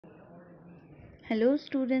Hello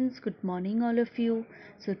students, good morning all of you.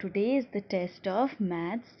 So today is the test of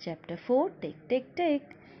Maths chapter 4, tick tick tick.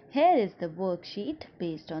 Here is the worksheet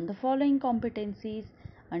based on the following competencies: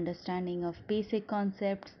 understanding of basic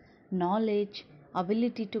concepts, knowledge,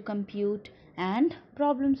 ability to compute and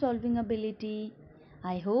problem solving ability.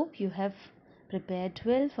 I hope you have prepared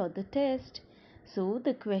well for the test. So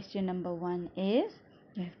the question number 1 is,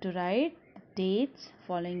 you have to write dates,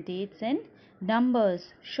 following dates and numbers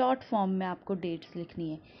short form में आपको dates लिखनी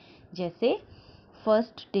है. जैसे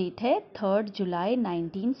first date है 3 जुलाई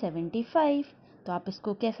 1975, तो आप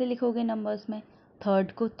इसको कैसे लिखोगे नंबर्स में?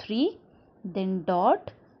 थर्ड को 3, देन डॉट,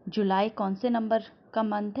 जुलाई कौन से नंबर का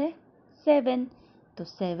मंथ है? 7, तो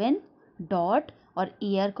 7 डॉट, और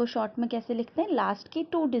ईयर को शॉर्ट में कैसे लिखते हैं? लास्ट की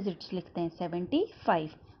 2 डिजिट्स लिखते हैं, 75,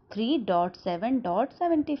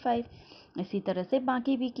 3.7.75. इसी तरह से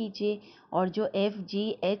बाकी भी कीजिए. और जो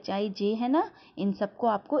FGHIJ है ना, इन सबको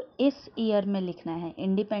आपको इस ईयर में लिखना है.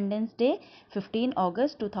 इंडिपेंडेंस डे 15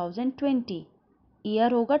 अगस्त 2020,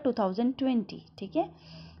 ईयर होगा 2020. ठीक है.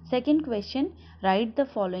 Second question, right the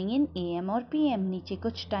following in AM और PM. नीचे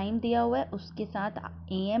कुछ टाइम दिया हुआ है, उसके साथ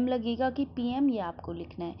AM लगेगा कि PM, ये आपको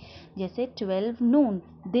लिखना है. जैसे 12 नून,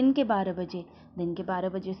 दिन के 12 बजे. दिन के 12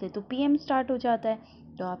 बजे से तो PM स्टार्ट हो जाता है,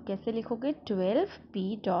 तो आप कैसे लिखोगे?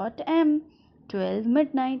 12P.M. 12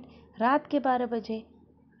 मिडनाइट, रात के 12 बजे.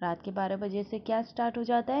 रात के 12 बजे से क्या स्टार्ट हो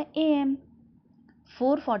जाता है? AM.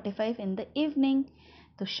 4:45 इन द इवनिंग,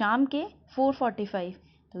 तो शाम के 4:45.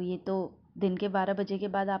 तो ये तो दिन के 12 बजे के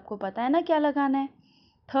बाद आपको पता है ना क्या लगाना है.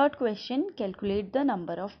 Third question, calculate the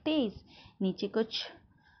number of days. नीचे कुछ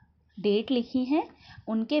डेट लिखी हैं,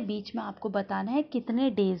 उनके बीच में आपको बताना है कितने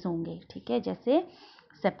डेज होंगे. ठीक है. जैसे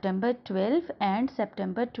सितंबर 12 एंड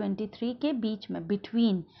सितंबर 23 के बीच में,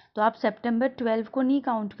 बिटवीन, तो आप सितंबर 12 को नहीं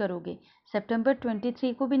काउंट करोगे, सितंबर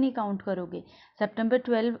 23 को भी नहीं काउंट करोगे. सितंबर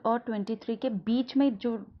 12 और 23 के बीच में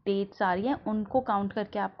जो डेट्स आ रही हैं उनको काउंट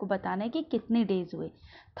करके आपको बताना है कि कितने डेज हुए.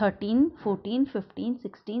 13, 14, 15,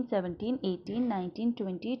 16, 17, 18, 19,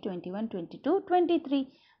 20, 21, 22, 23.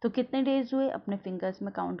 तो कितने डेज हुए अपने फिंगर्स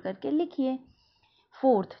में काउंट करके लिखिए.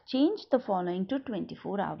 Fourth, change the following to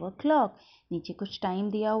 24 hour clock. नीचे कुछ टाइम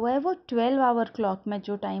दिया हुआ है, वो 12 आवर क्लॉक में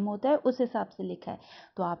जो टाइम होता है उस हिसाब से लिखा है,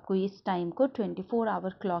 तो आपको इस टाइम को 24 आवर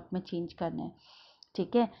क्लॉक में चेंज करना है.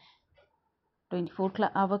 ठीक है. 24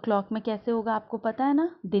 आवर क्लॉक में कैसे होगा आपको पता है ना.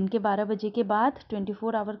 दिन के 12 बजे के बाद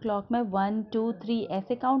 24 आवर क्लॉक में 1, 2, 3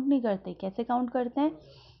 ऐसे काउंट नहीं करते. कैसे काउंट करते हैं?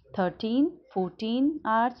 13, 14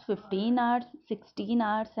 आवर्स, 15 आवर्स, 16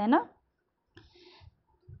 आवर्स, है ना.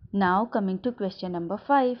 Now coming to question number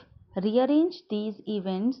 5. Rearrange these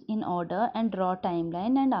events in order and draw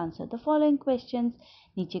timeline and answer the following questions.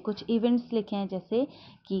 नीचे कुछ events लिखे हैं, जैसे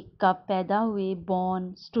कि कब पैदा हुए, born,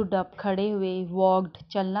 stood up, खड़े हुए, walked,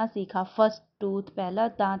 चलना सीखा, first tooth, पहला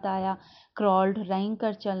दांत आया, crawled, रेंग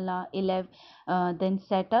कर चलना, 11, then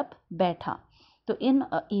set up, बैठा. तो इन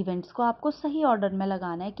इवेंट्स को आपको सही ऑर्डर में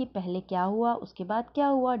लगाना है कि पहले क्या हुआ, उसके बाद क्या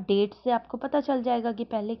हुआ. डेट से आपको पता चल जाएगा कि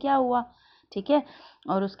पहले क्या हुआ. ठीक है.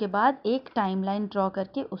 और उसके बाद एक टाइमलाइन ड्रॉ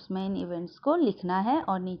करके उसमें इन इवेंट्स को लिखना है,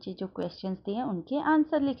 और नीचे जो क्वेश्चंस दिए हैं उनके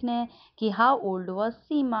आंसर लिखने हैं. कि हाउ ओल्ड वाज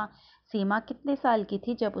सीमा. सीमा कितने साल की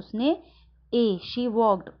थी जब उसने ए, शी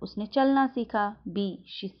वॉक्ड, उसने चलना सीखा. बी,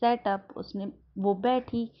 शी सेट अप, उसने वो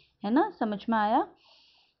बैठी. है ना. समझ में आया.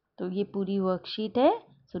 तो ये पूरी वर्कशीट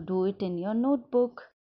है. So do it in your notebook.